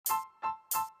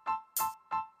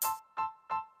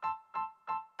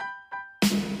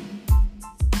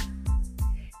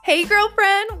Hey,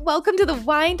 girlfriend, welcome to the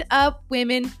Wind Up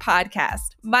Women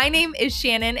podcast. My name is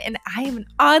Shannon, and I am an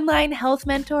online health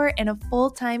mentor and a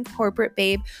full-time corporate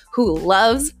babe who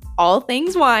loves all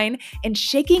things wine and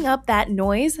shaking up that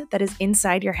noise that is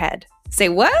inside your head. Say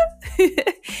what?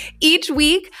 Each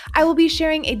week, I will be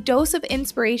sharing a dose of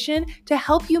inspiration to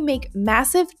help you make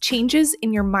massive changes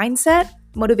in your mindset,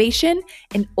 motivation,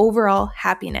 and overall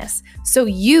happiness so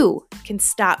you can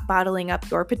stop bottling up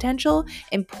your potential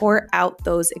and pour out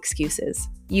those excuses.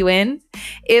 You in?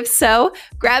 If so,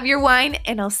 grab your wine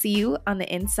and I'll see you on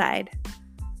the inside.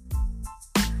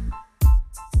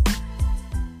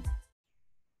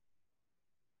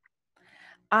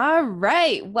 All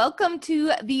right. Welcome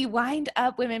to the Wind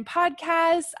Up Women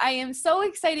podcast. I am so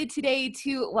excited today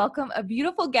to welcome a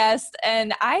beautiful guest,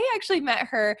 and I actually met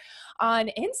her on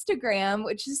Instagram,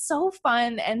 which is so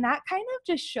fun. And that kind of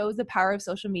just shows the power of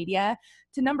social media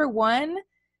to, number one,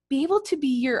 be able to be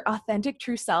your authentic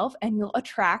true self, and you'll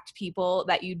attract people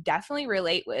that you definitely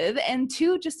relate with. And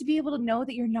two, just to be able to know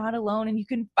that you're not alone and you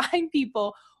can find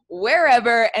people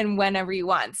wherever and whenever you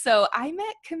want. So I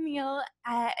met Camille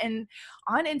and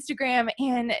on Instagram,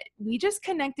 and we just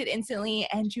connected instantly,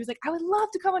 and she was like, I would love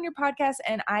to come on your podcast,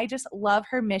 and I just love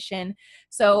her mission.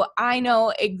 So I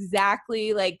know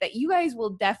exactly like that you guys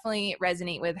will definitely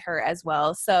resonate with her as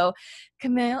well. So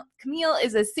Camille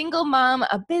is a single mom,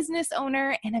 a business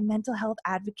owner, and a mental health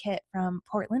advocate from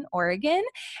Portland, Oregon.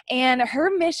 And her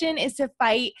mission is to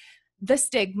fight the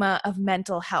stigma of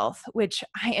mental health, which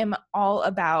I am all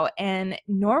about, and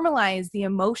normalize the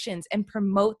emotions and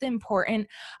promote the importance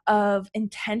of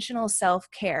intentional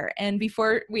self-care. And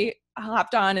before we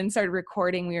hopped on and started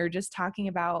recording, we were just talking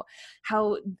about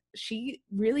how she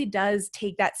really does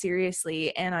take that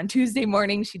seriously. And on Tuesday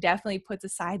morning, she definitely puts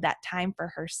aside that time for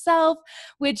herself,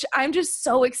 which I'm just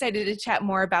so excited to chat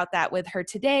more about that with her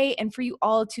today, and for you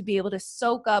all to be able to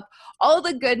soak up all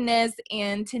the goodness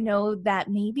and to know that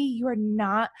maybe you are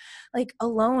not like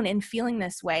alone in feeling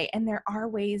this way. And there are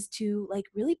ways to like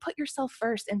really put yourself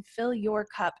first and fill your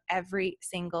cup every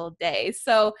single day.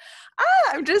 So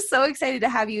I'm just so excited to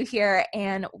have you here,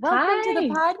 and welcome to the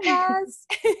podcast.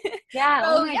 Yeah. So,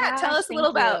 Oh my gosh, tell us a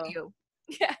little about you.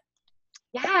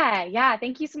 Yeah.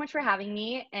 Thank you so much for having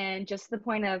me. And just the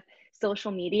point of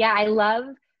social media, I love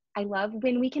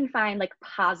when we can find like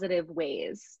positive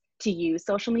ways to use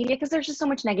social media, because there's just so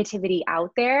much negativity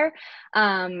out there,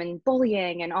 and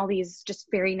bullying and all these just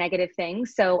very negative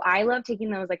things. So I love taking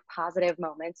those like positive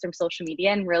moments from social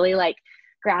media and really like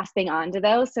grasping onto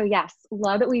those. So yes,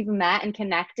 love that we've met and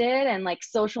connected, and like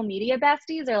social media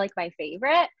besties are like my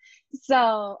favorite.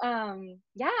 So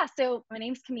so my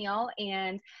name's Camille,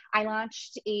 and I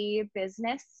launched a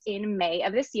business in May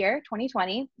of this year,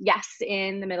 2020. Yes,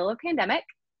 in the middle of pandemic.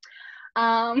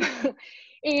 And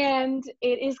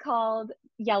it is called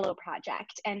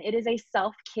YellowProject, and it is a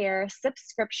self-care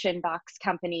subscription box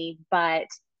company, but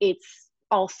it's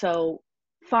also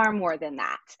far more than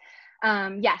that.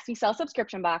 Yes, we sell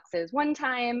subscription boxes,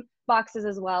 one-time boxes,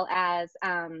 as well as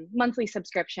monthly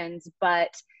subscriptions,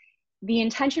 but the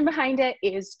intention behind it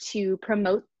is to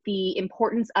promote the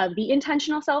importance of the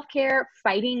intentional self-care,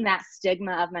 fighting that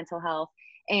stigma of mental health,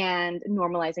 and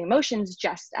normalizing emotions,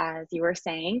 just as you were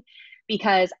saying,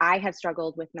 because I have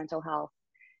struggled with mental health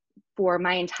for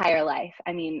my entire life.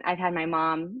 I mean, I've had my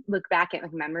mom look back at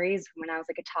like memories when I was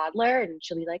like a toddler, and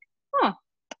she'll be like, oh,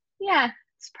 yeah,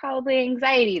 it's probably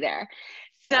anxiety there.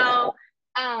 So,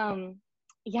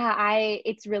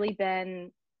 it's really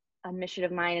been a mission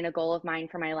of mine and a goal of mine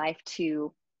for my life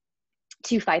to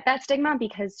fight that stigma,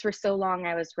 because for so long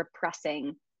I was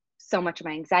repressing so much of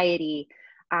my anxiety.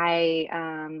 I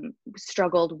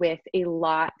struggled with a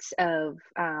lot of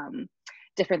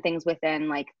different things within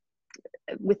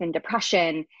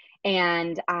depression,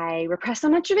 and I repressed so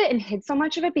much of it and hid so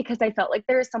much of it because I felt like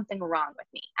there was something wrong with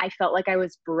me. I felt like I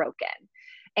was broken,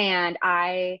 and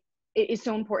it is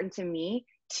so important to me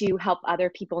to help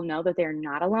other people know that they're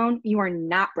not alone. You are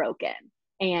not broken,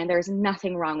 and there's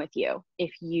nothing wrong with you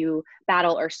if you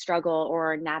battle or struggle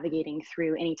or are navigating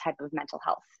through any type of mental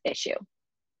health issue.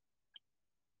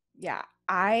 Yeah,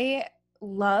 I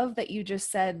love that you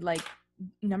just said, like,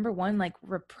 number one, like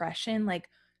repression, like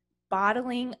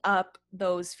bottling up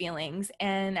those feelings.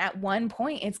 And at one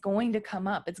point it's going to come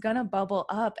up, it's going to bubble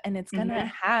up, and it's going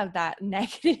to have that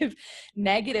negative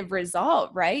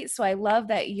result, right? So I love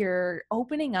that you're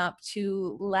opening up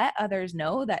to let others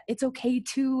know that it's okay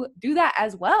to do that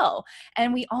as well.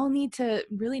 And we all need to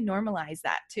really normalize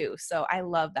that too. So I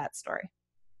love that story.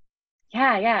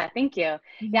 Yeah, thank you.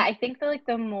 Mhm. Yeah, I think that like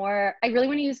the more I really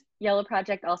want to use Yellow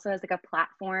Project also as like a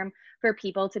platform for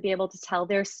people to be able to tell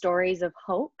their stories of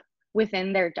hope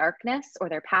within their darkness or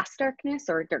their past darkness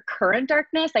or their current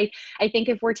darkness. I think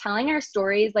if we're telling our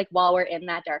stories like while we're in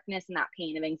that darkness and that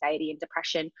pain of anxiety and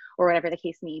depression or whatever the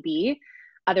case may be,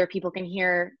 other people can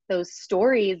hear those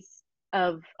stories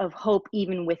of hope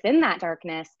even within that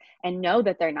darkness and know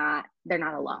that they're not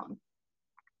alone.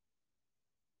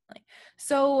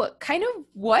 So kind of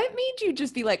what made you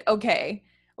just be like, okay,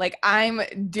 like I'm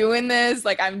doing this,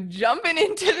 like I'm jumping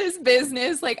into this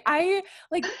business, like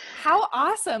how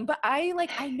awesome. But I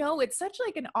know it's such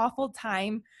like an awful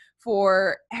time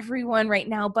for everyone right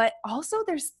now, but also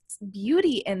there's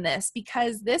beauty in this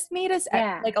because this made us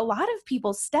Yeah. like a lot of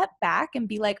people step back and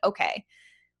be like, okay,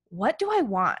 what do I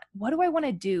want? What do I want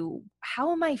to do?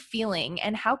 How am I feeling?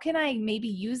 And how can I maybe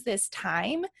use this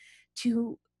time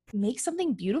to make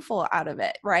something beautiful out of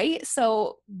it, right?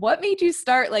 So what made you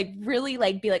start like really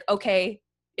like be like, okay,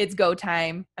 it's go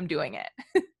time. I'm doing it.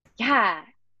 Yeah.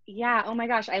 Yeah. Oh my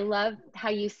gosh. I love how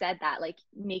you said that, like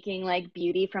making like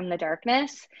beauty from the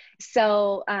darkness.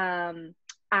 So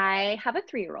I have a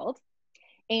 3-year-old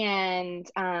and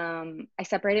I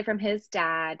separated from his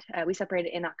dad. We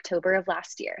separated in October of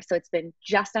last year. So it's been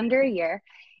just under a year.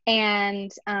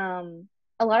 And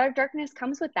a lot of darkness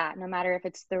comes with that, no matter if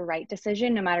it's the right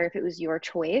decision, no matter if it was your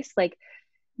choice. Like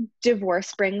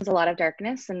divorce brings a lot of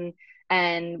darkness,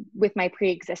 and with my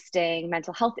pre-existing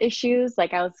mental health issues,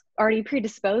 like I was already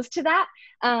predisposed to that.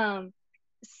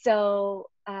 So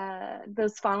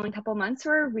those following couple months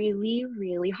were really,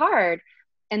 really hard.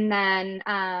 And then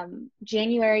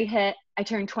January hit, I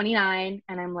turned 29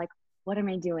 and I'm like, what am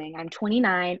I doing? I'm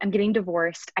 29, I'm getting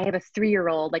divorced. I have a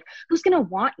 3-year-old. Like, who's going to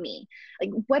want me? Like,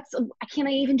 can't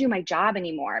I even do my job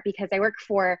anymore? Because I work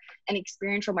for an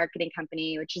experiential marketing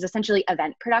company, which is essentially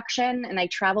event production. And I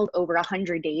traveled over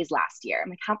 100 days last year. I'm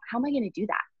like, how am I going to do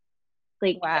that?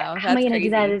 Like, Wow, how am I that's going to do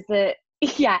that? crazy. Is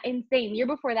it, yeah, insane. The year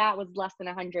before that was less than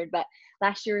 100, but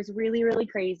last year was really, really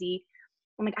crazy.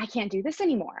 I'm like, I can't do this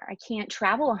anymore. I can't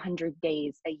travel 100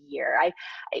 days a year.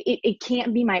 It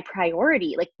can't be my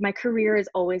priority. Like my career has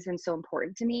always been so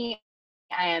important to me.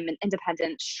 I am an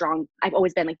independent, strong, I've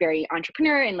always been like very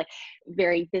entrepreneur and like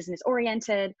very business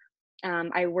oriented.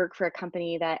 I work for a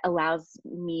company that allows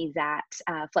me that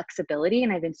flexibility,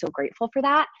 and I've been so grateful for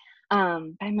that. But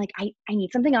I'm like, I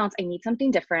need something else. I need something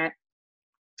different.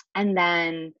 And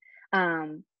then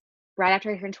right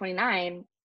after I turned 29,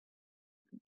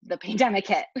 the pandemic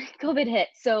hit, COVID hit.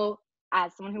 So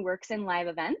as someone who works in live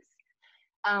events,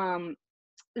 um,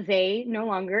 they no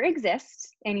longer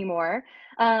exist anymore.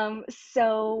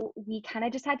 So we kind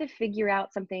of just had to figure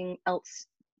out something else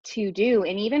to do.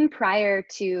 And even prior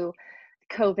to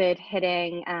COVID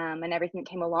hitting and everything that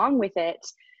came along with it,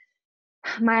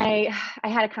 I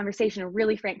had a conversation, a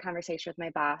really frank conversation with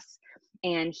my boss,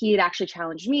 and he had actually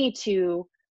challenged me to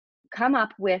come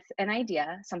up with an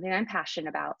idea, something I'm passionate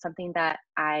about, something that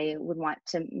I would want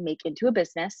to make into a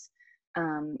business,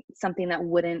 something that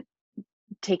wouldn't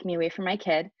take me away from my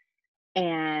kid.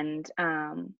 And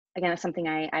again, it's something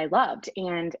I loved.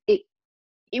 And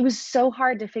it was so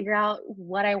hard to figure out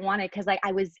what I wanted because like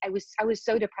I was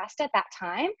so depressed at that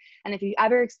time. And if you've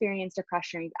ever experienced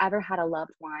depression or you've ever had a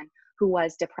loved one who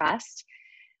was depressed,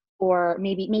 or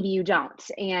maybe you don't,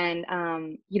 and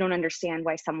you don't understand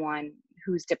why someone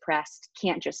who's depressed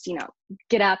can't just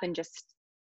get up and just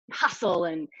hustle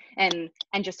and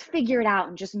just figure it out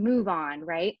and just move on,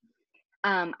 right?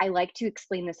 I like to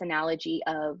explain this analogy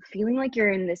of feeling like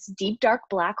you're in this deep dark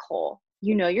black hole.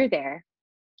 You're there,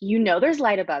 there's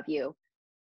light above you.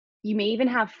 You may even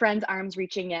have friends' arms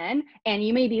reaching in, and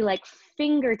you may be like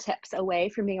fingertips away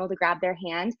from being able to grab their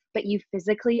hand, but you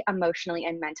physically, emotionally,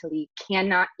 and mentally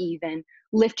cannot even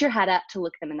lift your head up to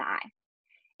look them in the eye.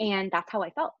 And that's how I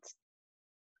felt.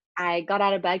 I got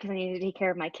out of bed because I needed to take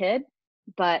care of my kid,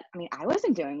 but I mean, I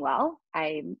wasn't doing well.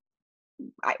 I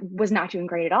was not doing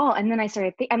great at all. And then I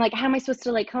started thinking, I'm like, how am I supposed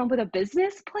to like come up with a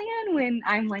business plan when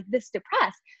I'm like this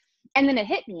depressed? And then it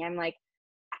hit me. I'm like,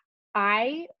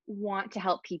 I want to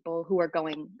help people who are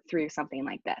going through something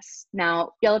like this.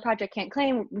 Now, Yellow Project can't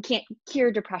claim, we can't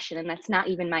cure depression, and that's not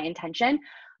even my intention,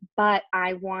 but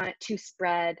I want to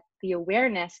spread the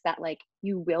awareness that like,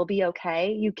 you will be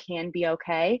okay, you can be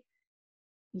okay,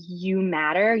 you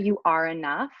matter, you are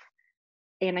enough,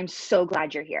 and I'm so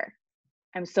glad you're here.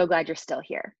 I'm so glad you're still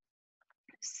here.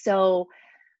 So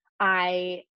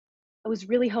I was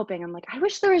really hoping, I'm like, I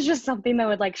wish there was just something that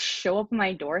would like show up on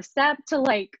my doorstep to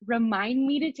like remind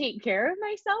me to take care of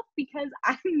myself because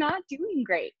I'm not doing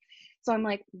great. So I'm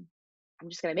like, I'm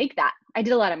just going to make that. I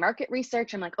did a lot of market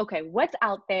research. I'm like, okay, what's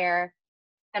out there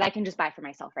that I can just buy for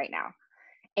myself right now?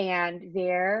 And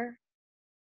there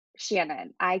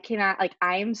Shannon, I cannot, like,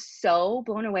 I am so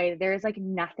blown away. There's like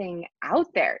nothing out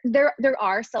there. There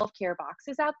are self-care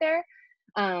boxes out there,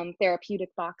 therapeutic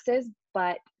boxes,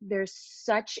 but there's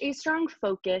such a strong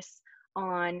focus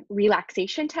on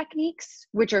relaxation techniques,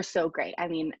 which are so great. I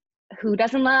mean, who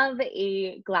doesn't love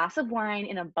a glass of wine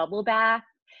in a bubble bath,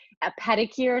 a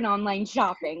pedicure, and online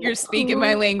shopping? You're Like, speaking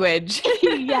my who? language.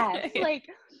 Yes, like,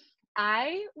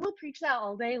 I will preach that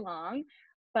all day long,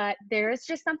 but there's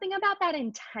just something about that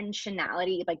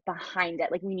intentionality, like, behind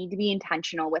it. Like, we need to be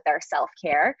intentional with our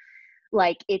self-care.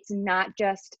 Like, it's not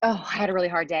just, oh, I had a really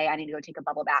hard day, I need to go take a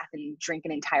bubble bath and drink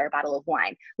an entire bottle of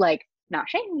wine. Like, not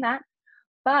shaming that,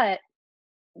 but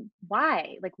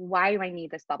why? Like, why do I need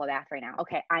this bubble bath right now?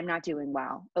 Okay, I'm not doing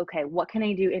well. Okay, what can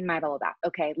I do in my bubble bath?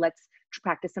 Okay, let's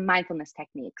practice some mindfulness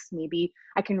techniques. Maybe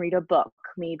I can read a book.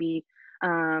 Maybe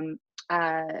um,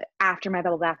 after my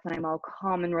bubble bath, when I'm all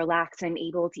calm and relaxed, I'm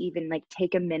able to even like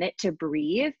take a minute to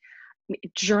breathe,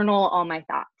 journal all my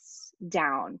thoughts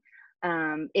down.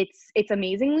 It's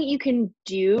amazing what you can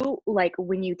do, like,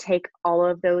 when you take all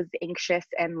of those anxious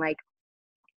and like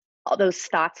all those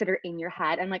thoughts that are in your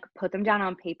head and like put them down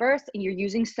on paper. So you're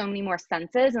using so many more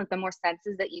senses, and the more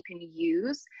senses that you can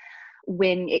use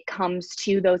when it comes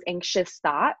to those anxious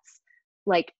thoughts,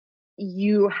 like,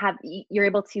 you're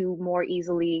able to more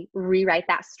easily rewrite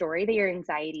that story that your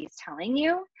anxiety is telling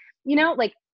you.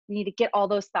 Like, you need to get all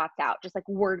those thoughts out, just like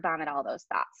word vomit all those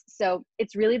thoughts. So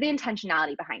it's really the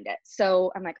intentionality behind it.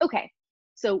 So I'm like, okay,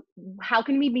 so how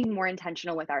can we be more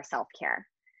intentional with our self-care?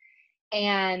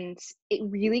 And it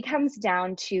really comes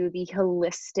down to the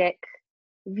holistic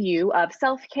view of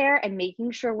self-care, and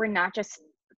making sure we're not just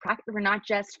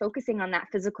focusing on that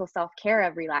physical self-care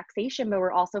of relaxation, but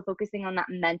we're also focusing on that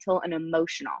mental and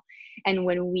emotional. And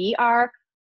when we are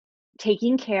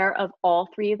taking care of all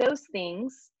three of those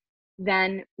things,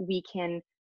 then we can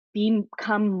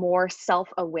become more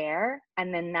self-aware,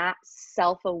 and then that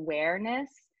self-awareness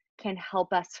can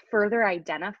help us further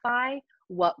identify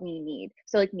what we need.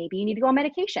 So like, maybe you need to go on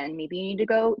medication, maybe you need to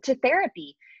go to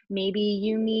therapy, maybe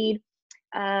you need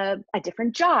a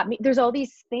different job. There's all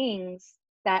these things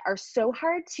that are so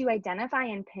hard to identify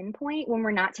and pinpoint when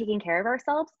we're not taking care of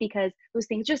ourselves, because those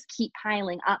things just keep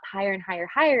piling up higher and higher,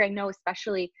 higher. I know,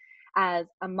 especially as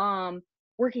a mom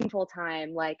working full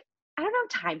time, like, I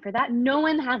don't have time for that. No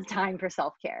one has time for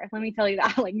self-care. Let me tell you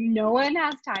that. Like, no one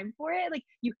has time for it. Like,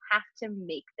 you have to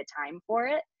make the time for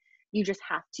it. You just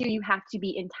have to. You have to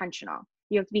be intentional.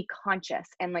 You have to be conscious,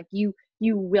 and like, you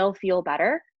will feel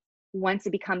better once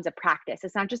it becomes a practice.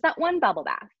 It's not just that one bubble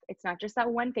bath. It's not just that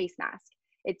one face mask.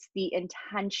 It's the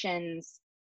intentions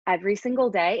every single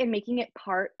day, and making it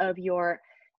part of your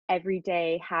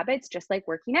everyday habits, just like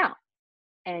working out,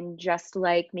 and just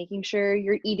like making sure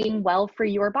you're eating well for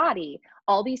your body.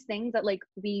 All these things that like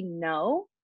we know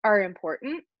are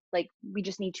important. Like, we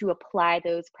just need to apply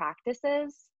those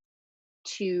practices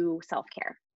to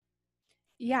self-care.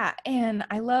 Yeah, and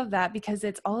I love that because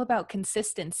it's all about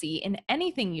consistency in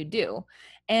anything you do.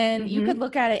 And you Mm-hmm. could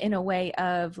look at it in a way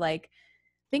of like,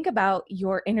 think about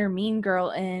your inner mean girl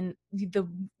and the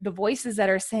voices that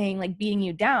are saying like beating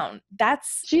you down.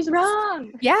 That's She's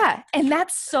wrong. Yeah, and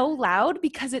that's so loud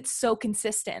because it's so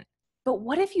consistent. But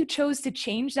what if you chose to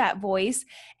change that voice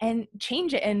and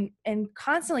change it and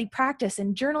constantly practice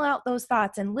and journal out those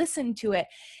thoughts and listen to it?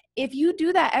 If you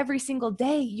do that every single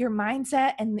day, your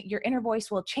mindset and your inner voice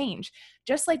will change.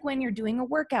 Just like when you're doing a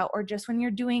workout or just when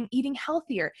you're doing eating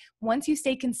healthier, once you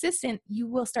stay consistent, you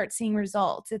will start seeing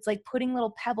results. It's like putting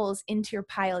little pebbles into your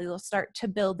pile. You'll start to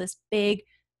build this big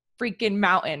freaking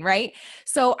mountain, right?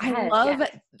 So Yes,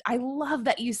 yes. I love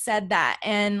that you said that.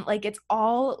 And like, it's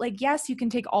all like, yes, you can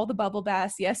take all the bubble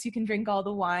baths. Yes, you can drink all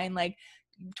the wine, like,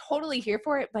 totally here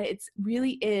for it. But it's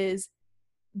really is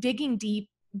digging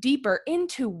deeper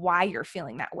into why you're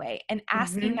feeling that way and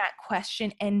asking Mm-hmm. that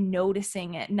question and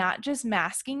noticing it, not just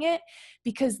masking it,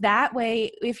 because that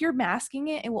way, if you're masking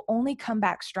it, it will only come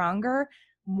back stronger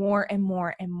more and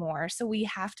more and more. So we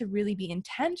have to really be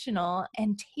intentional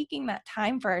and taking that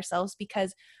time for ourselves,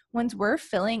 because once we're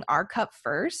filling our cup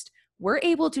first, we're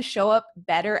able to show up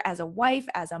better as a wife,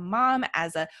 as a mom,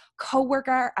 as a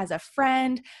coworker, as a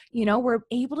friend. We're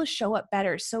able to show up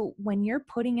better. So when you're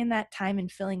putting in that time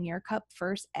and filling your cup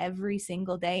first every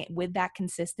single day with that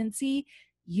consistency,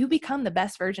 you become the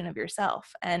best version of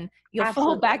yourself, and you'll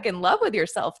fall back Absolutely. in love with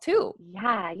yourself too.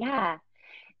 Yeah, yeah.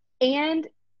 And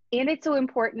it's so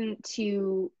important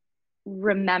to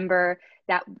remember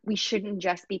that we shouldn't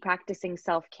just be practicing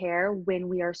self-care when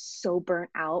we are so burnt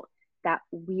out that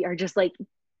we are just like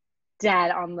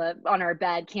dead on our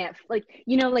bed, can't, like,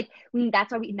 like,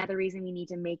 that's why another reason we need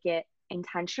to make it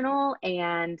intentional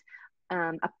and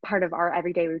a part of our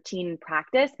everyday routine and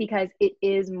practice, because it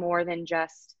is more than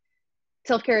just,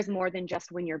 self-care is more than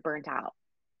just when you're burnt out.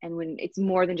 And when it's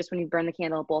more than just when you burn the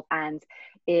candle at both ends.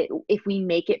 If we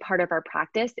make it part of our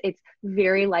practice, it's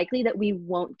very likely that we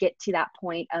won't get to that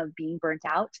point of being burnt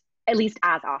out, at least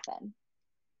as often.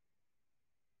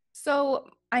 So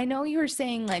I know you were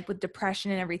saying like with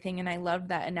depression and everything, and I loved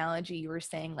that analogy. You were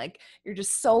saying like you're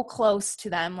just so close to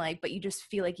them, like, but you just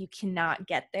feel like you cannot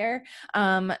get there.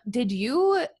 Did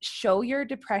you show your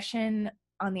depression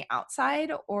on the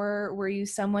outside, or were you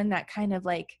someone that kind of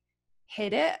like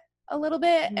hid it a little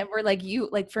bit? Mhm. And were like you,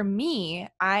 like for me,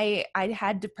 I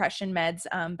had depression meds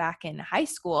back in high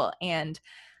school, and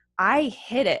I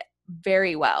hid it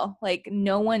very well. Like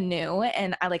no one knew.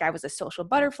 And I was a social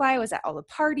butterfly. I was at all the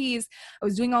parties. I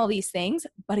was doing all these things.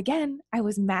 But again, I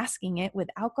was masking it with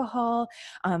alcohol,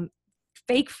 um,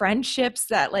 fake friendships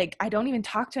that like I don't even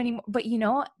talk to anymore. But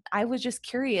I was just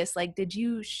curious, like, did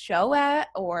you show it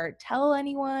or tell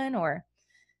anyone or?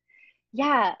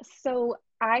 Yeah. So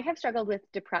I have struggled with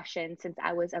depression since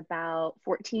I was about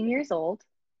 14 years old.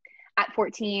 At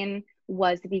 14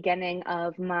 was the beginning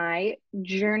of my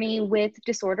journey with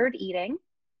disordered eating.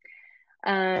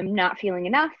 Not feeling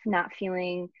enough, not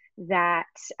feeling that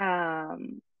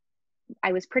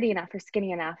I was pretty enough or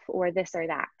skinny enough or this or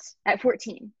that at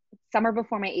 14, summer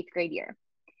before my 8th grade year.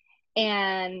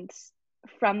 And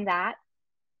from that,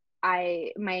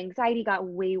 my anxiety got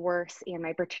way worse and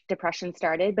my depression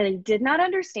started, but I did not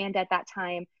understand at that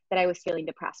time that I was feeling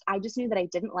depressed. I just knew that I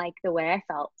didn't like the way I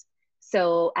felt.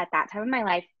 So at that time in my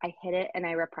life, I hid it and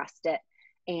I repressed it.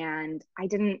 And I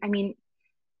mean,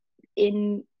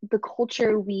 in the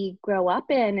culture we grow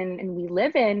up in and we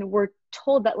live in, we're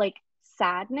told that like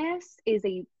sadness is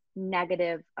a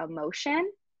negative emotion. And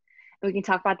we can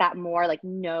talk about that more, like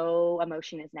no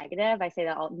emotion is negative. I say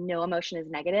that no emotion is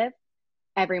negative.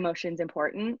 Every emotion is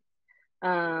important.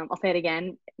 I'll say it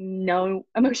again. No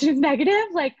emotion is negative.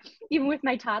 Like even with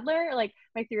my toddler, like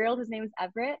my 3-year-old, his name is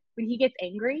Everett. When he gets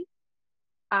angry,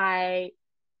 I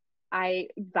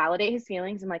validate his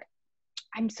feelings. I'm like,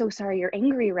 I'm so sorry you're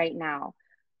angry right now.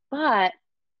 But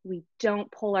we don't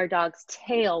pull our dog's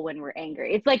tail when we're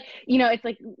angry. It's like,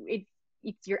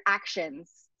 it's your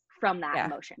actions from that Yeah.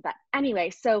 emotion. But anyway,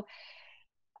 so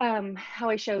how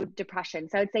I showed depression.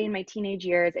 So I would say in my teenage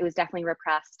years, it was definitely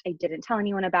repressed. I didn't tell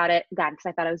anyone about it, again, because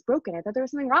I thought I was broken. I thought there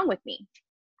was something wrong with me.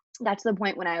 Got to the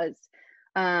point when I was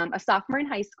a sophomore in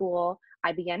high school,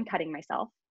 I began cutting myself.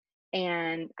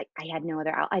 And I had no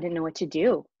other, I didn't know what to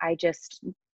do. I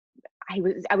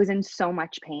was in so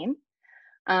much pain.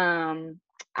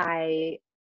 I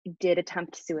did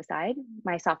attempt suicide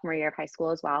my sophomore year of high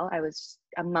school as well. I was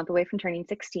a month away from turning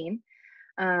 16.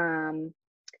 Um,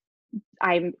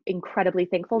 I'm incredibly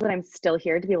thankful that I'm still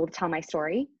here to be able to tell my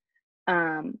story.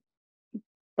 Um,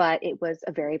 but it was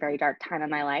a very, very dark time in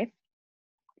my life.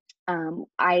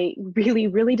 I really,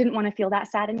 really didn't want to feel that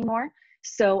sad anymore.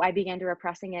 So I began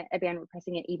repressing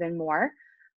it even more.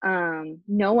 None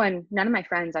of my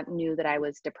friends knew that I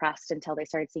was depressed until they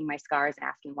started seeing my scars and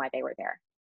asking why they were there,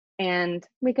 and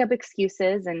make up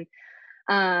excuses.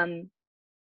 Um,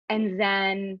 and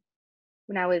then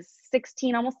when I was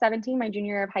 16, almost 17, my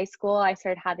junior year of high school, I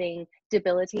started having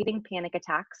debilitating panic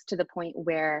attacks to the point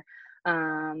where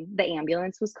the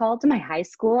ambulance was called to my high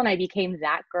school, and I became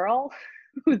that girl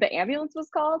who the ambulance was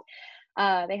called.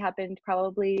 They happened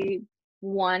probably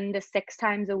 1 to 6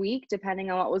 times a week, depending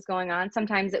on what was going on.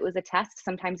 Sometimes it was a test,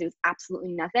 sometimes it was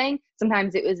absolutely nothing.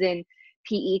 Sometimes it was in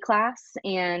PE class,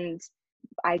 and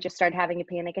I just started having a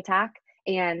panic attack.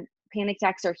 And panic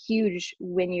attacks are huge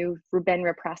when you've been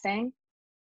repressing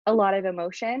a lot of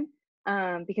emotion,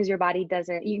 because your body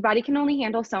can only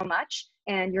handle so much,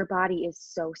 and your body is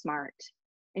so smart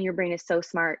and your brain is so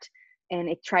smart, and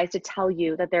it tries to tell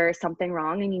you that there is something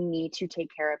wrong and you need to take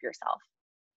care of yourself,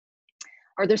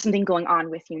 or there's something going on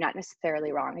with you, not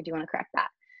necessarily wrong. I do want to correct that.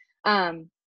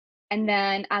 And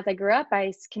then as I grew up,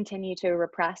 I continued to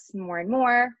repress more and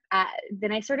more.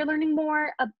 Then I started learning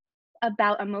more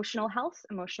about emotional health,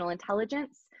 emotional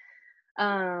intelligence.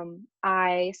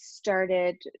 I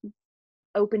started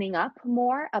opening up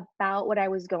more about what I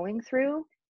was going through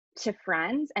to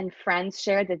friends, and friends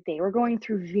shared that they were going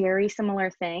through very similar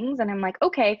things. And I'm like,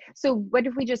 okay, so what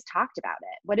if we just talked about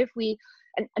it? What if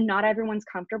and not everyone's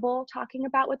comfortable talking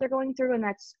about what they're going through, and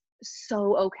that's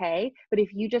so okay. But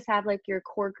if you just have like your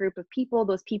core group of people,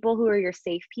 those people who are your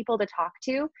safe people to talk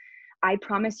to, I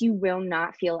promise you will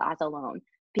not feel as alone,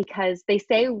 because they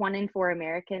say 1 in 4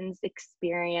 Americans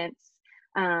experience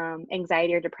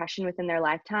anxiety or depression within their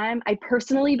lifetime. I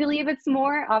personally believe it's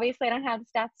more. Obviously, I don't have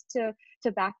stats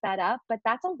to back that up, but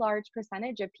that's a large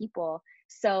percentage of people.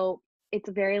 So it's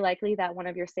very likely that one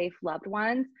of your safe loved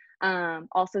ones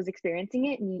also is experiencing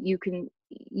it, and you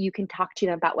can talk to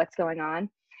them about what's going on.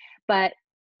 But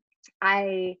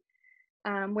I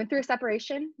went through a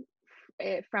separation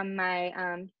from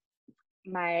my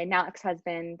now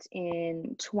ex-husband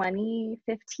in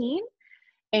 2015,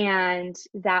 and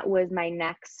that was my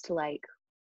next, like,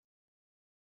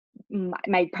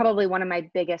 my probably one of my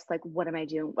biggest, like, what am I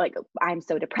doing? Like, I'm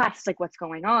so depressed, like, what's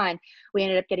going on? We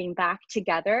ended up getting back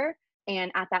together,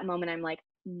 and at that moment I'm like,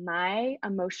 my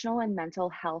emotional and mental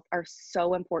health are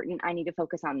so important. I need to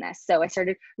focus on this. So I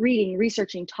started reading,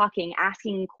 researching, talking,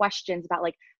 asking questions about,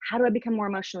 like, how do I become more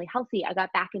emotionally healthy? I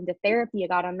got back into therapy. I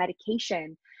got on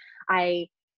medication. I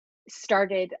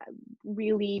started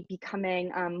really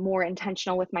becoming more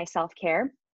intentional with my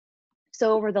self-care.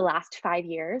 So over the last 5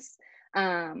 years,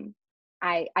 um,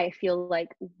 I feel like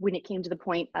when it came to the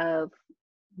point of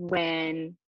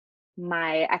when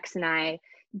my ex and I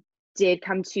did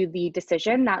come to the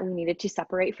decision that we needed to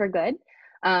separate for good,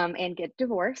 and get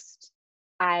divorced,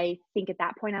 I think at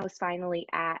that point I was finally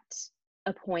at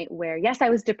a point where, yes, I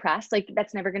was depressed. Like,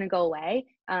 that's never going to go away,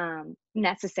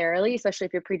 necessarily, especially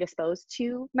if you're predisposed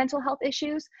to mental health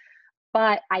issues.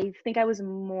 But I think I was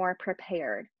more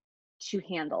prepared to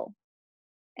handle.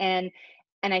 And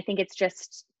I think it's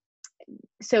just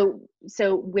so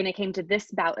when it came to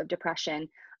this bout of depression,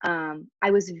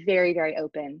 I was very, very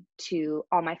open to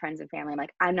all my friends and family. I'm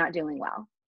like, I'm not doing well.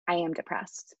 I am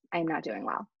depressed. I'm not doing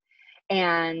well.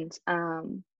 And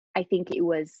I think it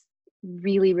was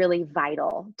really, really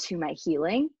vital to my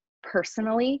healing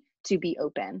personally to be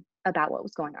open about what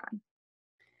was going on.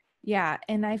 Yeah.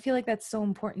 And I feel like that's so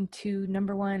important to,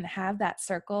 number one, have that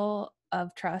circle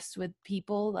of trust with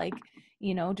people, like,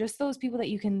 just those people that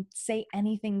you can say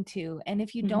anything to. And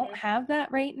if you don't Mhm. have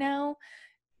that right now,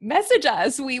 message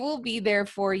us. We will be there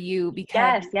for you,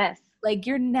 because Yes, yes, like,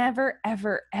 you're never,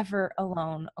 ever, ever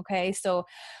alone. Okay. So,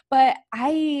 but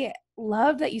I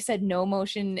love that you said no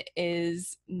emotion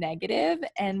is negative.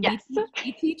 And yes.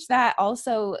 we teach that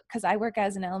also, because I work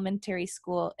as an elementary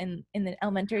school in the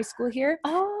elementary school here.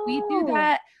 We do Oh,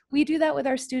 that. We do that with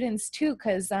our students too,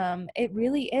 because it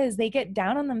really is. They get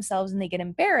down on themselves and they get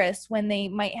embarrassed when they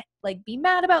might, like, be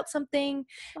mad about something,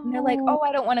 and they're like, oh, oh,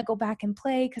 I don't want to go back and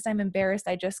play because I'm embarrassed.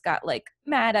 I just got, like,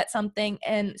 mad at something.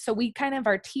 And so we kind of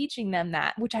are teaching them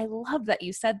that, which I love that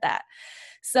you said that.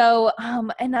 So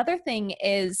another thing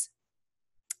is,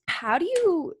 how do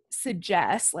you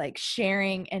suggest, like,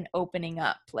 sharing and opening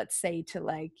up, let's say, to,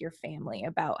 like, your family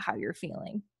about how you're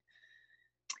feeling?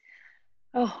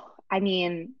 oh. I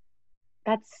mean,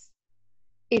 that's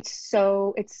it's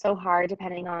so hard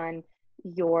depending on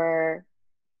your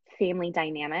family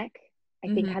dynamic.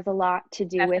 I think Hmm. has a lot to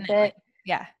do with Definitely. it.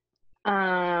 Yeah.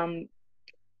 Um,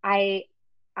 I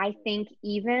I think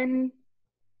even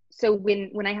so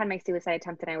when I had my suicide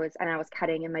attempt, and I was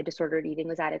cutting, and my disordered eating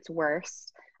was at its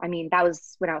worst. I mean, that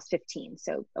was when I was 15,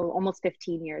 so almost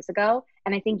 15 years ago.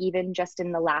 And I think even just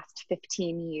in the last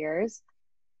 15 years,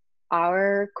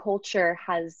 our culture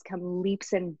has come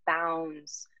leaps and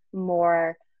bounds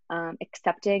more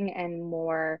accepting, and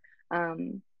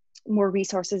um, more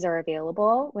resources are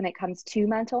available when it comes to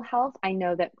mental health. I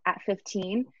know that at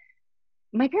 15,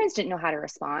 my parents didn't know how to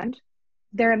respond.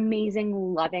 They're amazing,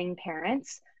 loving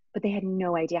parents, but they had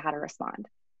no idea how to respond.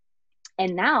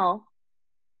 And now,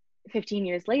 15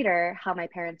 years later, how my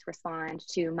parents respond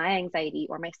to my anxiety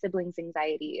or my siblings'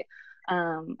 anxiety.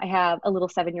 I have a little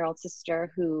 7-year-old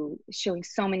sister who is showing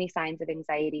so many signs of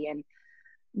anxiety, and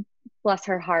bless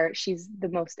her heart, she's the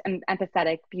most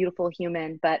empathetic, beautiful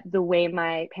human. But the way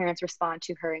my parents respond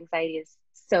to her anxiety is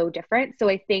so different. So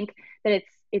I think that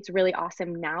it's really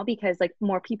awesome now because, like,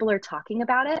 more people are talking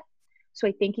about it. So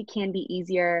I think it can be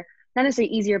easier, not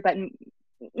necessarily easier, but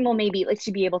well, maybe, like,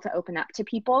 to be able to open up to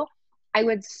people. I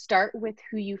would start with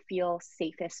who you feel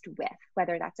safest with,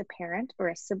 whether that's a parent or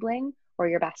a sibling or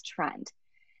your best friend.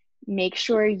 Make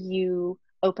sure you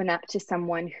open up to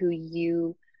someone who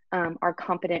you are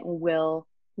confident will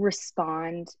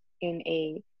respond in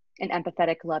an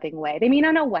empathetic, loving way. They may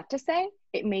not know what to say.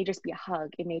 It may just be a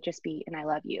hug. It may just be an "I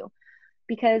love you,"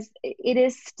 because it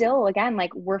is still, again,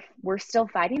 like, we're still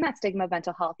fighting that stigma of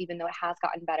mental health, even though it has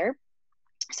gotten better.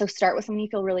 So start with someone you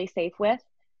feel really safe with.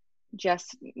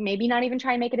 Just maybe not even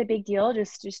try and make it a big deal.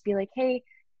 Just be like, hey,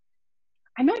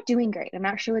 I'm not doing great. I'm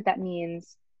not sure what that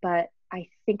means, but I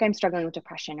think I'm struggling with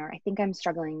depression, or I think I'm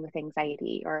struggling with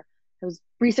anxiety, or I was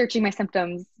researching my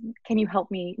symptoms. Can you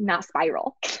help me not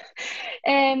spiral?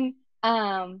 And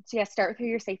so yeah, start with who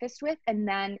you're safest with, and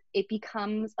then it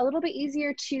becomes a little bit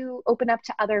easier to open up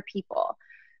to other people.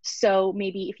 So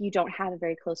maybe if you don't have a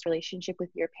very close relationship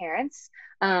with your parents,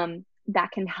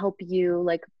 that can help you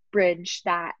like bridge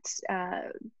that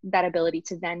that ability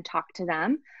to then talk to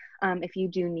them if you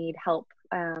do need help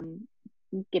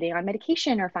getting on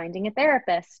medication or finding a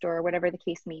therapist or whatever the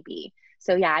case may be.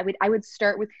 So yeah, I would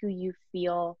start with who you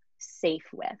feel safe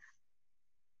with.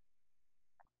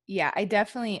 Yeah, I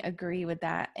definitely agree with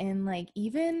that. And like,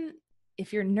 even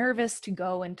if you're nervous to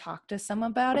go and talk to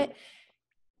someone about it,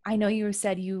 I know you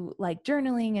said you like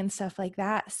journaling and stuff like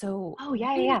that. So Oh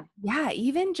yeah, yeah, even, yeah. yeah,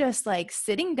 even just like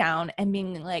sitting down and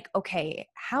being like, okay,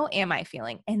 how am I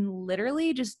feeling? And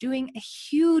literally just doing a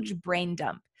huge brain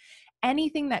dump,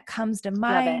 anything that comes to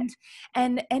Love it. mind,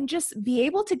 and just be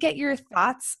able to get your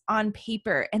thoughts on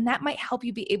paper, and that might help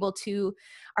you be able to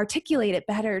articulate it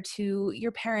better to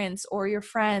your parents or your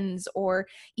friends, or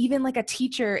even like a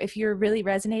teacher if you're really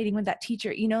resonating with that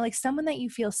teacher, like someone that you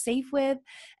feel safe with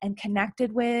and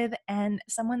connected with, and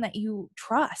someone that you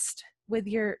trust with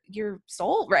your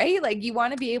soul, right? Like you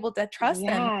want to be able to trust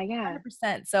them Yeah, yeah.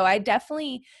 100%. So I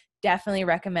definitely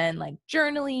recommend like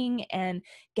journaling and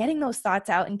getting those thoughts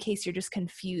out in case you're just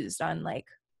confused on like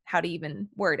how to even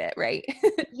word it, right?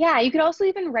 Yeah, you could also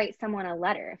even write someone a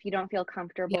letter if you don't feel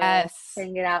comfortable Yes.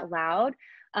 saying it out loud.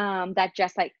 That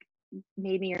just like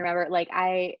made me remember, like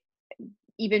I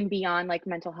even beyond like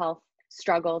mental health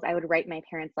struggles, I would write my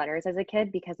parents letters as a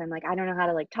kid because I'm like, I don't know how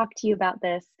to like talk to you about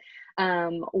this,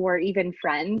 or even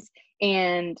friends.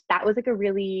 And that was like a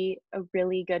really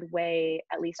good way,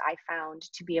 at least I found,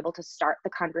 to be able to start the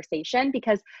conversation,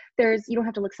 because you don't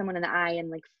have to look someone in the eye and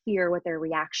like fear what their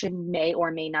reaction may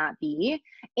or may not be.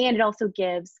 And it also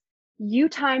gives you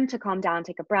time to calm down,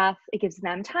 take a breath. It gives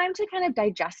them time to kind of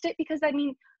digest it, because I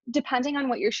mean, depending on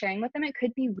what you're sharing with them, it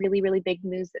could be really, really big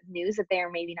news that they are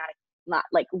maybe not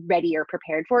like ready or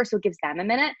prepared for. So it gives them a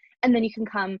minute, and then you can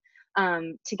come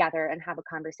together and have a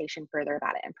conversation further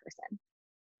about it in person.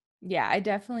 Yeah, I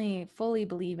definitely fully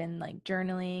believe in like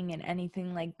journaling and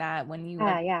anything like that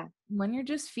Yeah. when you're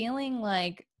just feeling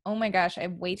like, oh my gosh, I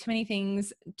have way too many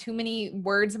things, too many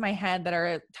words in my head that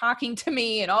are talking to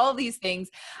me and all of these things.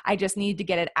 I just need to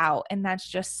get it out. And that's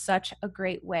just such a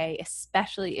great way,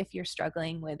 especially if you're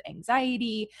struggling with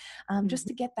anxiety, just Mhm.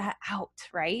 to get that out,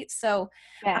 right? So,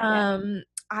 Yeah, yeah. um,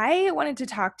 I wanted to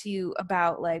talk to you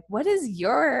about like, what does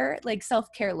your like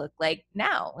self-care look like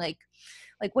now? Like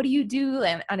what do you do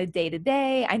on a day to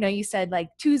day? I know you said like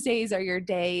Tuesdays are your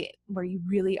day where you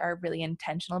really are really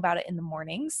intentional about it in the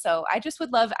mornings. So I'm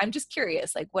just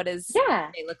curious, like what does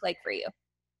Yeah. they look like for you?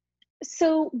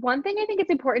 So one thing I think it's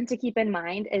important to keep in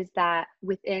mind is that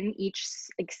within each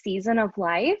like season of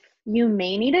life, you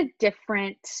may need a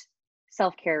different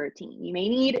self-care routine. You may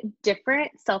need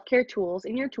different self-care tools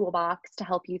in your toolbox to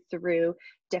help you through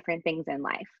different things in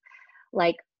life.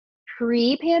 Like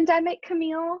pre-pandemic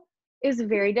Camille is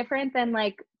very different than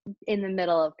like in the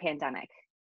middle of pandemic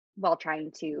while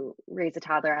trying to raise a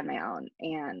toddler on my own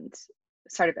and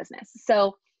start a business.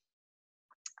 So,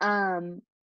 um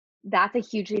that's a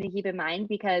huge thing to keep in mind,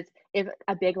 because if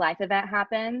a big life event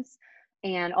happens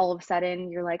and all of a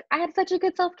sudden you're like, I had such a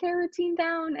good self-care routine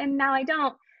down and now I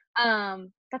don't,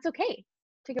 that's okay.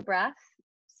 Take a breath,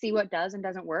 see what does and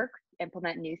doesn't work,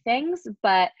 implement new things.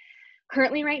 But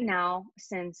currently right now,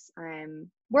 since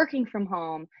I'm working from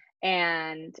home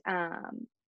and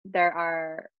there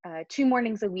are 2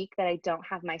 mornings a week that I don't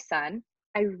have my son,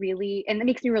 and it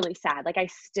makes me really sad. Like I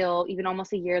still, even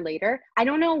almost a year later, I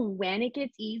don't know when it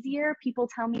gets easier. People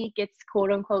tell me it gets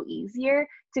quote unquote easier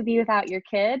to be without your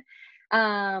kid.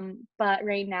 But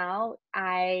right now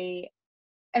I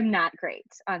am not great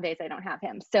on days I don't have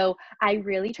him. So I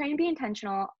really try and be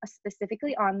intentional,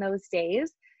 specifically on those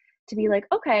days, to be like,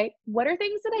 okay, what are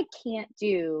things that I can't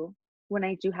do when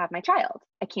I do have my child?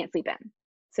 I can't sleep in.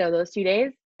 So those 2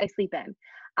 days, I sleep in.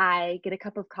 I get a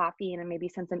cup of coffee and I maybe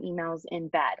send some emails in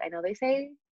bed. I know they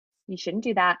say you shouldn't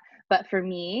do that, but for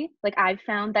me, like I've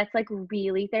found that's like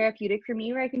really therapeutic for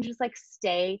me, where I can just like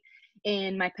stay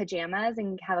in my pajamas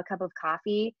and have a cup of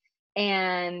coffee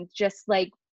and just like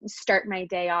start my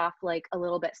day off like a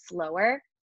little bit slower.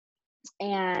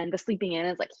 And the sleeping in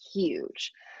is like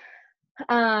huge.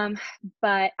 Um,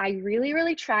 but I really,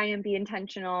 really try and be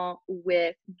intentional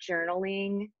with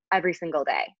journaling every single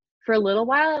day. For a little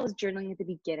while, I was journaling at the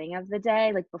beginning of the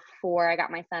day, like before I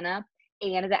got my son up,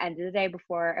 and at the end of the day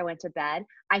before I went to bed.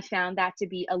 I found that to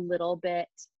be a little bit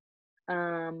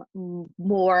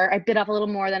more, I bit off a little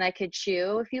more than I could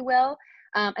chew, if you will.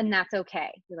 And that's okay.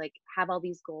 You like have all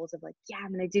these goals of like, yeah,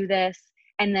 I'm going to do this.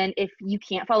 And then if you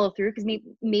can't follow through, because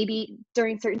maybe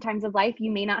during certain times of life,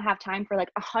 you may not have time for like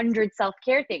 100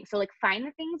 self-care things. So like find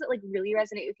the things that like really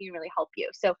resonate with you and really help you.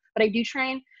 So, but I do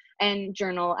try and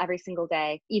journal every single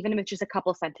day, even if it's just a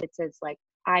couple sentences, like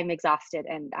I'm exhausted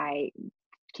and I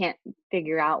can't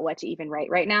figure out what to even write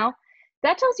right now.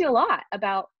 That tells you a lot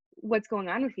about what's going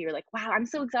on with you. You're like, wow, I'm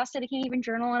so exhausted. I can't even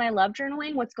journal. And I love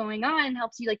journaling. What's going on?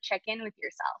 Helps you like check in with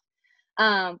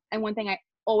yourself. And one thing I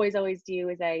always do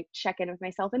is I check in with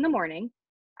myself in the morning.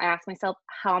 I ask myself,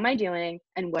 how am I doing?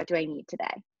 And what do I need today?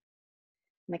 I'm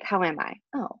like, how am I?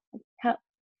 Oh,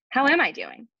 how am I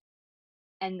doing?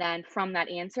 And then from that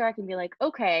answer, I can be like,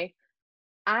 okay,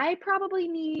 I probably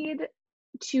need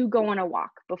to go on a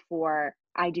walk before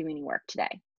I do any work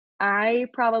today. I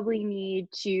probably need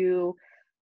to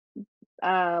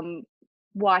um,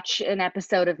 watch an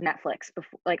episode of Netflix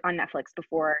before, like on Netflix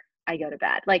before I go to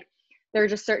bed. Like there are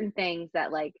just certain things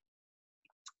that like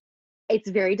it's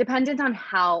very dependent on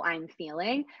how I'm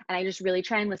feeling. And I just really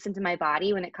try and listen to my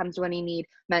body when it comes to what I need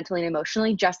mentally and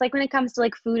emotionally, just like when it comes to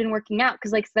like food and working out.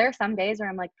 Cause like there are some days where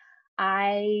I'm like,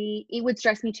 it would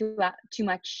stress me out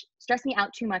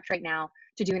too much right now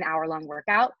to do an hour-long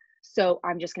workout. So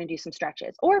I'm just going to do some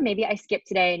stretches. Or maybe I skip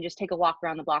today and just take a walk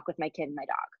around the block with my kid and my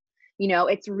dog. You know,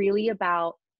 it's really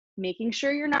about making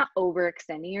sure you're not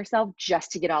overextending yourself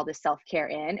just to get all this self-care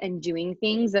in, and doing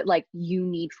things that like you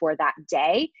need for that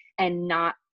day, and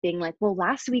not being like, well,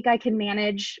 last week I can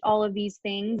manage all of these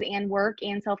things and work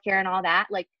and self-care and all that.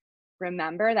 Like,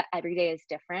 remember that every day is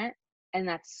different, and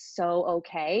that's so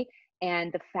okay.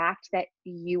 And the fact that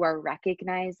you are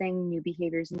recognizing new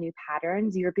behaviors and new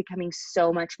patterns, you're becoming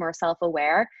so much more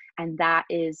self-aware, and that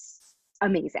is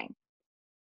amazing.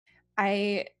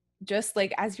 I just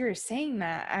like, as you're saying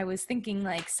that, I was thinking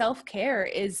like self-care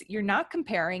is you're not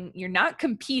comparing, you're not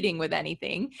competing with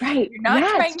anything. Right. You're not Yeah,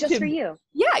 it's trying just to, for you.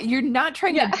 yeah, you're not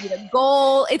trying to Yeah. beat a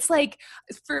goal. It's like,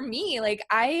 for me, like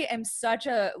I am such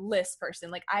a list person.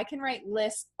 Like I can write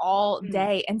lists all Mm.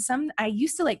 day. And I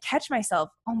used to like catch myself,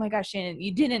 oh my gosh, Shannon,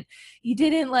 you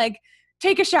didn't like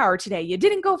take a shower today. You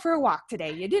didn't go for a walk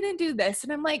today. You didn't do this.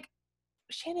 And I'm like,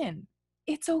 Shannon,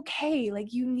 it's okay.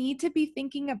 Like you need to be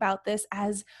thinking about this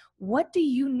as, what do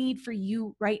you need for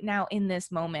you right now in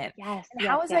this moment? Yes, And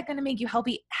yes, how is yes. that going to make you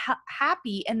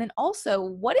happy? And then also,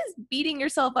 what is beating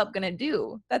yourself up going to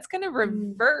do? That's going to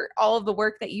Mm. revert all of the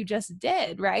work that you just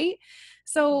did, right?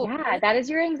 So, Yeah, that is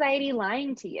your anxiety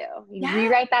lying to you. You yeah.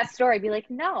 rewrite that story. Be like,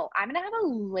 no, I'm gonna have a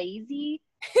lazy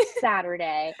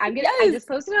Saturday. I Yes. just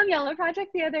posted on Yellow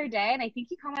Project the other day, and I think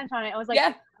you commented on it. Yeah. I was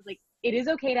like, it is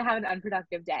okay to have an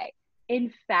unproductive day.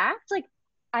 In fact, like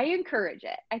I encourage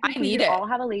it. I think I we need should it. all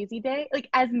have a lazy day, like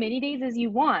as many days as you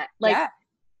want. Like Yeah.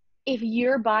 if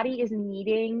your body is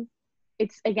needing,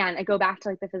 it's again, I go back to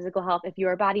like the physical health. If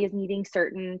your body is needing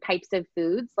certain types of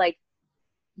foods, like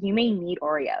you may need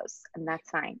Oreos, and that's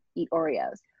fine. Eat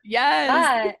Oreos.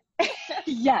 Yes. But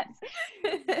yes,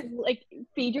 like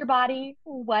feed your body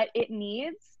what it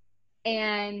needs.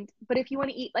 But if you want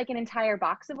to eat like an entire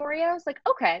box of Oreos, like,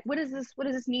 okay, what does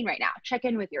this mean right now? Check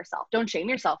in with yourself. Don't shame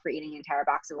yourself for eating an entire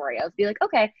box of Oreos. Be like,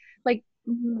 okay, like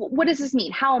what does this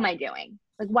mean? How am I doing?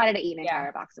 Like, why did I eat an Yeah.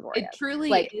 entire box of It Oreos? truly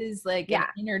Like, is like an yeah,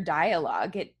 inner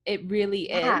dialogue. It really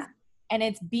is. yeah. And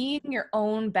it's being your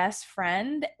own best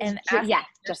friend and Yes, asking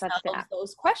just about to say yourselves that.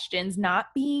 those questions, not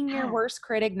being your Yeah. worst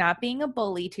critic, not being a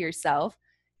bully to yourself,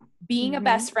 being a Mm-hmm.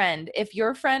 best friend. If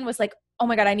your friend was like, oh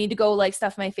my God, I need to go like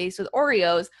stuff my face with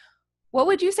Oreos, what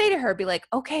would you say to her? Be like,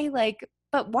 okay, like,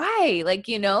 but why? Like, like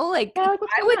Yeah, like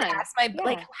what's I going would on? ask like,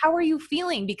 Yeah. how are you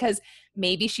feeling? Because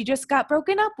maybe she just got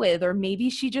broken up with, or maybe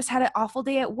she just had an awful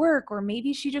day at work, or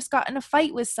maybe she just got in a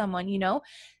fight with someone.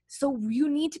 So you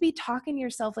need to be talking to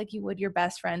yourself like you would your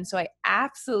best friend. So I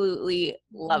absolutely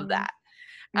love Mm-hmm. that.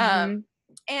 Um,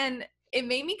 Mm-hmm. and it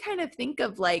made me kind of think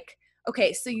of like,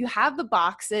 okay, so you have the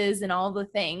boxes and all the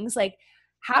things. Like,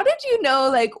 how did you know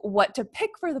like what to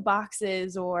pick for the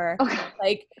boxes, or Okay.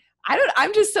 like,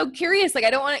 I'm just so curious. Like,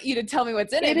 I don't want you to tell me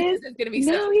what's in it It because is. it's going to be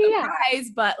such No, a yeah.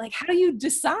 surprise, but like, how do you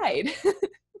decide?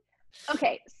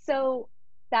 Okay, so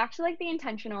back to like the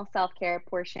intentional self-care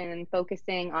portion and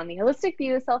focusing on the holistic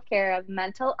view of self-care of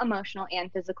mental, emotional,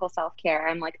 and physical self-care.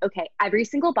 I'm like, okay, every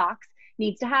single box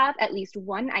needs to have at least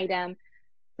one item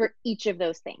for each of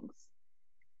those things.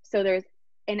 So there's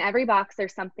in every box,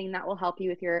 there's something that will help you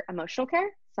with your emotional care,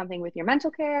 something with your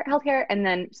mental care, health care, and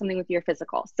then something with your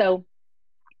physical. So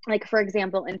like for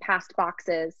example, in past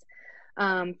boxes,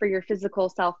 for your physical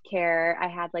self-care, I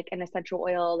had like an essential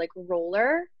oil like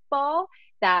roller ball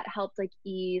that helped like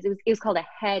ease. It was called a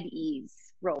head ease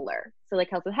roller. So like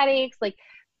helps with headaches. Like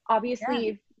Yeah. obviously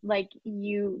if like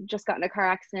you just got in a car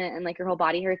accident and like your whole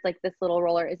body hurts, like this little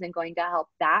roller isn't going to help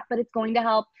that, but it's going to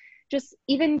help just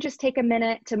take a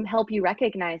minute to help you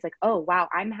recognize like, oh wow,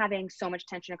 I'm having so much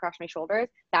tension across my shoulders.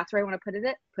 That's where I want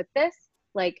to put this.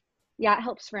 Like, yeah, it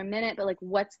helps for a minute, but like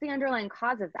what's the underlying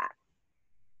cause of that?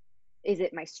 Is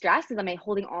it my stress? Am I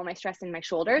holding all my stress in my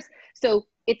shoulders? So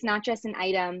it's not just an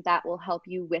item that will help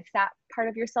you with that part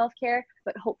of your self-care,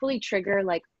 but hopefully trigger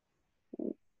like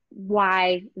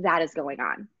why that is going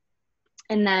on.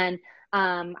 And then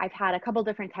I've had a couple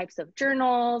different types of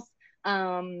journals,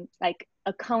 like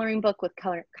a coloring book with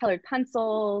colored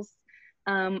pencils.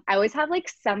 I always have like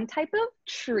some type of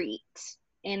treat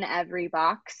in every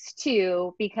box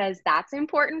too, because that's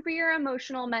important for your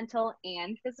emotional, mental,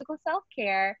 and physical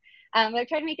self-care. I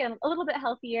try to make it a little bit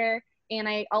healthier. And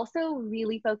I also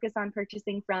really focus on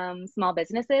purchasing from small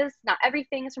businesses. Not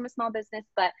everything is from a small business,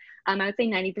 but I would say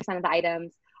 90% of the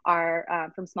items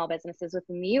are from small businesses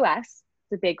within the US.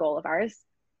 It's a big goal of ours.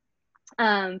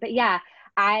 But yeah,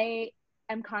 I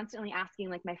am constantly asking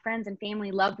like my friends and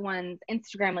family, loved ones,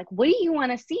 Instagram, like, what do you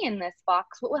want to see in this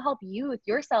box? What will help you with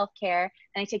your self-care?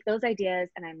 And I take those ideas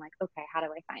and I'm like, okay, how do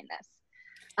I find this?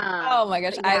 Oh my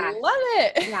gosh, I yeah, love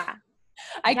it. yeah.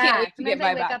 I can't wait to Sometimes get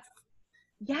I my wake box. up.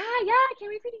 Yeah, I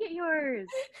can't wait for you to get yours.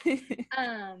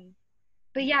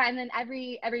 But yeah, and then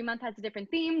every month has a different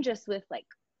theme, just with like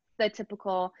the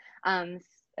typical a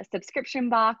subscription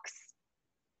box.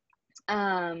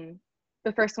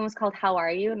 The first one was called How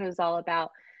Are You? And it was all about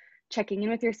checking in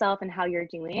with yourself and how you're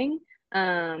doing.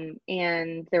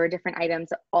 And there were different items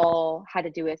that all had to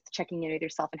do with checking in with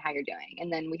yourself and how you're doing.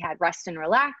 And then we had Rest and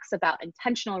Relax, about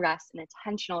intentional rest and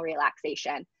intentional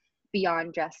relaxation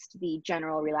beyond just the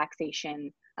general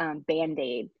relaxation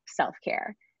Band-Aid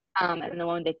self-care. And the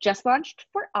one that just launched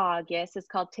for August is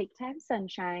called Take Time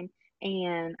Sunshine.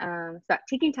 And it's about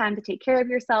taking time to take care of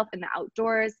yourself in the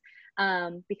outdoors,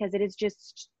 because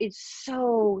it's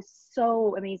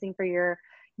so amazing for your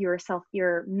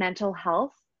mental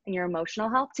health and your emotional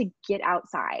health to get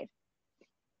outside.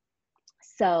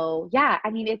 So yeah, I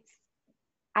mean,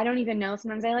 I don't even know.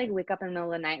 Sometimes I like wake up in the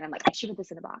middle of the night and I'm like, I should put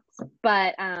this in a box.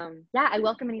 But yeah, I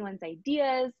welcome anyone's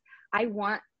ideas. I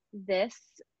want this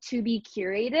to be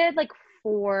curated like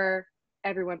for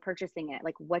everyone purchasing it.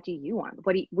 Like, what do you want?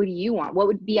 What do you want? What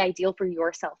would be ideal for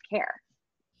your self-care?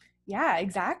 Yeah,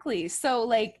 exactly. So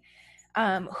like,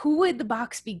 who would the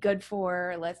box be good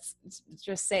for? Let's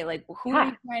just say like, who are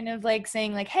Yeah. you kind of like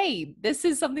saying like, hey, this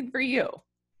is something for you?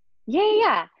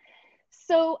 Yeah.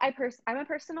 So I'm a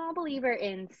personal believer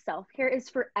in self-care is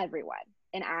for everyone.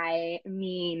 And I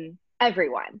mean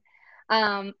everyone.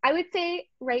 I would say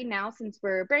right now, since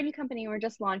we're a brand new company, we're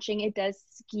just launching, it does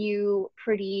skew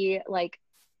pretty like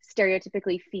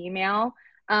stereotypically female,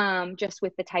 just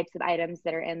with the types of items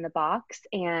that are in the box.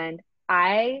 And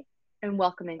I am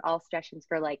welcoming all suggestions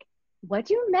for like, what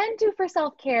do men do for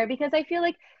self-care? Because I feel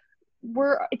like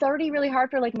it's already really hard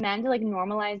for like men to like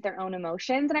normalize their own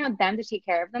emotions, and I want them to take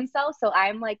care of themselves. So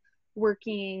I'm like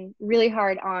working really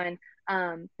hard on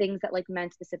things that like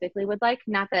men specifically would like.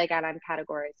 Not that I got on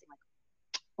categories like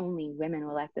only women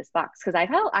will like this box, because I've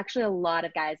had actually a lot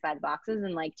of guys buy the boxes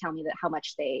and like tell me that how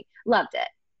much they loved it.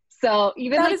 So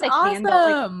even That like is the candle,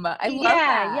 like awesome. I love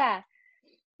that.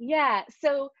 yeah.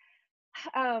 So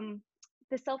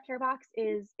the self-care box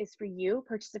is for you.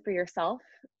 Purchase it for yourself.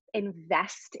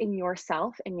 Invest in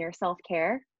yourself and your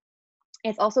self-care.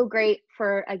 It's also great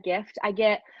for a gift. I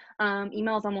get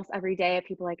emails almost every day of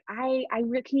people like,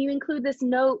 can you include this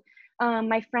note?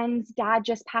 My friend's dad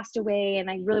just passed away and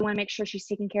I really want to make sure she's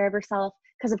taking care of herself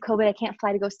because of COVID. I can't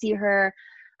fly to go see her.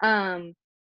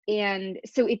 And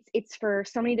so it's for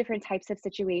so many different types of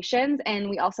situations. And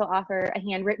we also offer a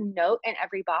handwritten note in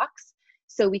every box,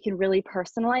 so we can really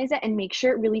personalize it and make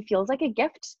sure it really feels like a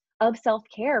gift of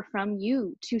self-care from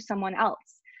you to someone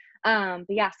else. But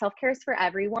yeah, self-care is for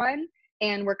everyone.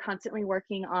 And we're constantly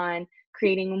working on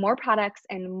creating more products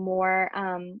and more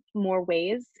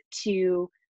ways to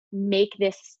make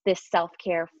this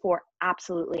self-care for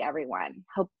absolutely everyone.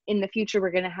 Hope in the future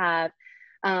we're going to have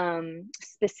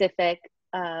specific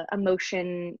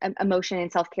emotion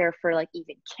and self-care for like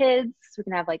even kids. We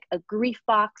can have like a grief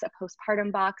box, a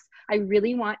postpartum box. I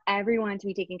really want everyone to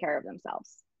be taking care of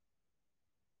themselves.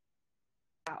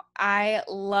 I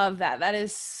love that. That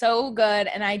is so good.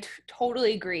 And I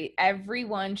totally agree.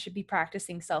 Everyone should be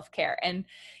practicing self-care. And,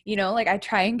 you know, like I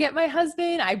try and get my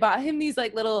husband, I bought him these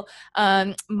like little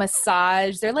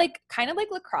massage, they're like kind of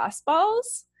like lacrosse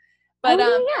balls. But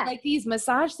Yeah. like these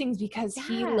massage things, because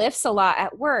he Yeah. lifts a lot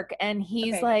at work and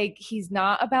he's Okay. like, he's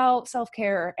not about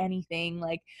self-care or anything,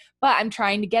 like, but I'm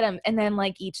trying to get him. And then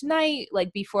like each night,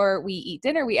 like before we eat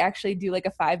dinner, we actually do like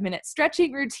a 5-minute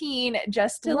stretching routine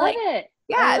just to Love like it.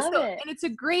 I Yeah. love So, it. and it's a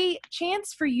great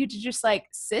chance for you to just like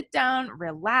sit down,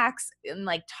 relax, and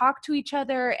like talk to each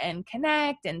other and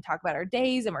connect and talk about our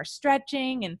days, and we're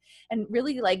stretching and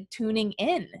really like tuning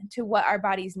in to what our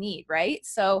bodies need. Right.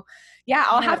 So yeah,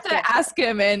 I'll have Yes, to yes. ask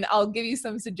him and I'll give you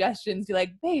some suggestions. Be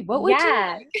like, babe, what would you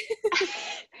Yeah. like?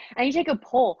 I need to take a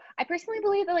poll. I personally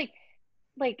believe that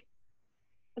like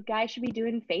a guy should be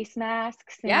doing face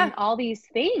masks Yeah. and all these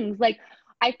things. Like,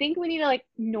 I think we need to like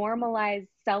normalize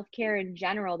self-care in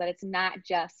general, that it's not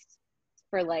just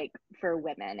for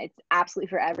women. It's absolutely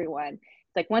for everyone.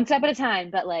 It's like one step at a time,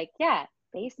 but like, yeah,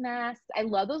 face masks. I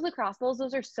love those lacrosse balls.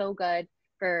 Those are so good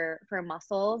for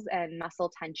muscles and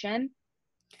muscle tension.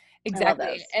 I love Exactly.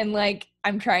 those. And like,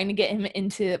 I'm trying to get him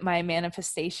into my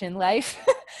manifestation life.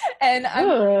 And I'm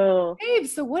like, Ooh. babe,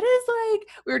 so what is like,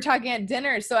 we were talking at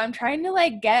dinner. So I'm trying to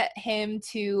like get him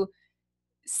to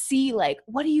see like,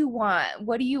 what do you want?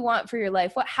 What do you want for your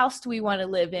life? What house do we want to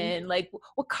live in? Like,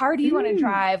 what car do you want to Mm.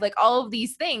 drive? Like all of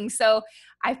these things. So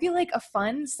I feel like a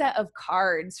fun set of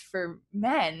cards for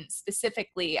men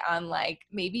specifically on like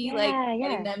maybe like Yeah,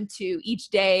 getting yeah. them to each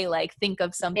day, like think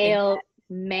of something. Male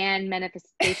man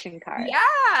manifestation card.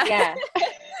 Yeah. Yeah.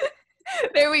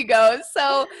 There we go.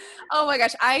 So, oh my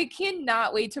gosh, I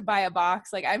cannot wait to buy a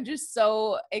box. Like, I'm just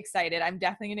so excited. I'm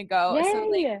definitely going to go. So,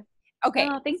 like, Yay. okay.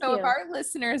 Oh, thank So, if you. our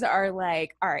listeners are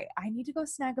like, all right, I need to go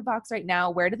snag a box right now,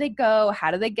 where do they go?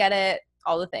 How do they get it?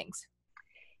 All the things.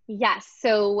 Yes,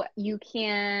 so you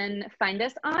can find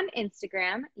us on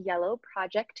Instagram,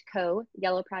 YellowProjectCo,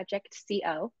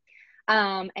 YellowProjectCo.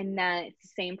 And then it's the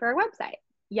same for our website,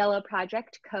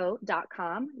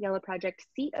 YellowProjectCo.com,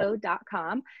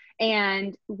 YellowProjectCo.com.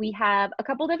 And we have a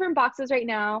couple different boxes right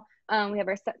now. We have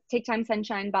our Take Time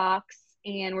Sunshine box,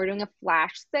 and we're doing a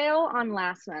flash sale on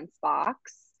last month's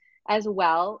box as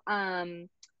well, to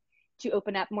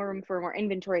open up more room for more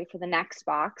inventory for the next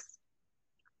box.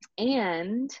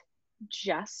 And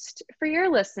just for your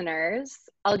listeners,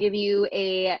 I'll give you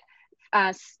a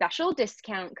special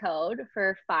discount code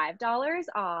for $5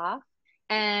 off.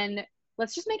 And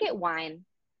let's just make it wine.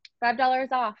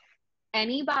 $5 off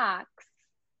any box.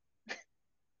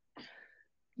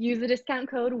 Use the discount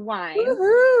code wine.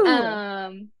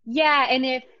 Woohoo! Yeah, and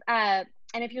if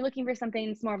you're looking for something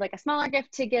that's more of like a smaller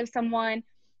gift to give someone,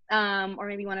 or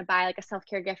maybe you want to buy like a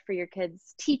self-care gift for your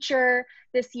kid's teacher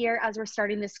this year, as we're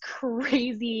starting this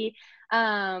crazy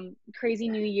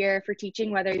new year for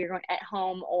teaching, whether you're going at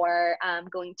home or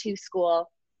going to school.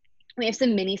 We have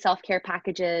some mini self-care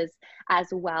packages as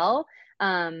well,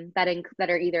 that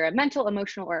are either a mental,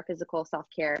 emotional, or a physical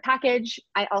self-care package.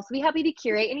 I also be happy to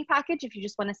curate any package if you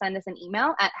just want to send us an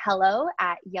email at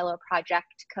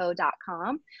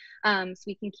hello@yellowprojectco.com, so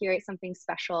we can curate something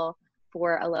special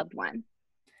for a loved one.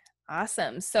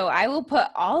 Awesome. So I will put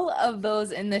all of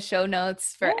those in the show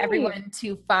notes for Yay. everyone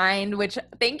to find, which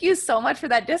thank you so much for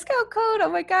that discount code. Oh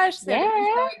my gosh, that made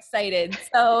me so Yeah. excited.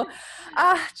 So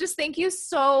just thank you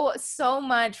so, so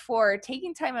much for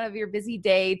taking time out of your busy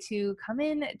day to come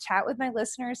in, chat with my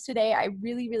listeners today. I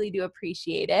really, really do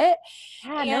appreciate it.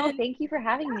 Yeah, no, And thank you for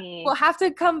having we'll me. have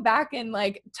to come back and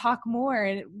like talk more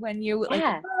and when you like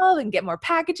Yeah, evolve and get more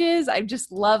packages. I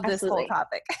just love this whole absolutely.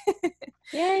 topic.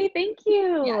 Yay, thank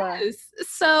you. Yes.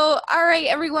 So, all right,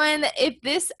 everyone, if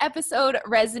this episode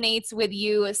resonates with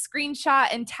you, screenshot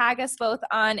and tag us both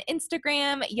on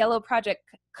Instagram, Yellow Project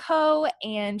Co.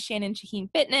 and Shannon Shaheen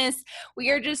Fitness. We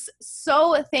are just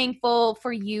so thankful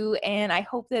for you, and I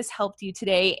hope this helped you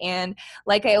today. And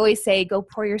like I always say, go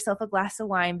pour yourself a glass of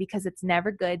wine because it's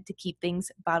never good to keep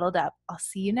things bottled up. I'll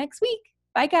see you next week.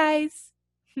 Bye, guys.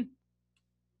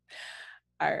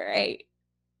 All right.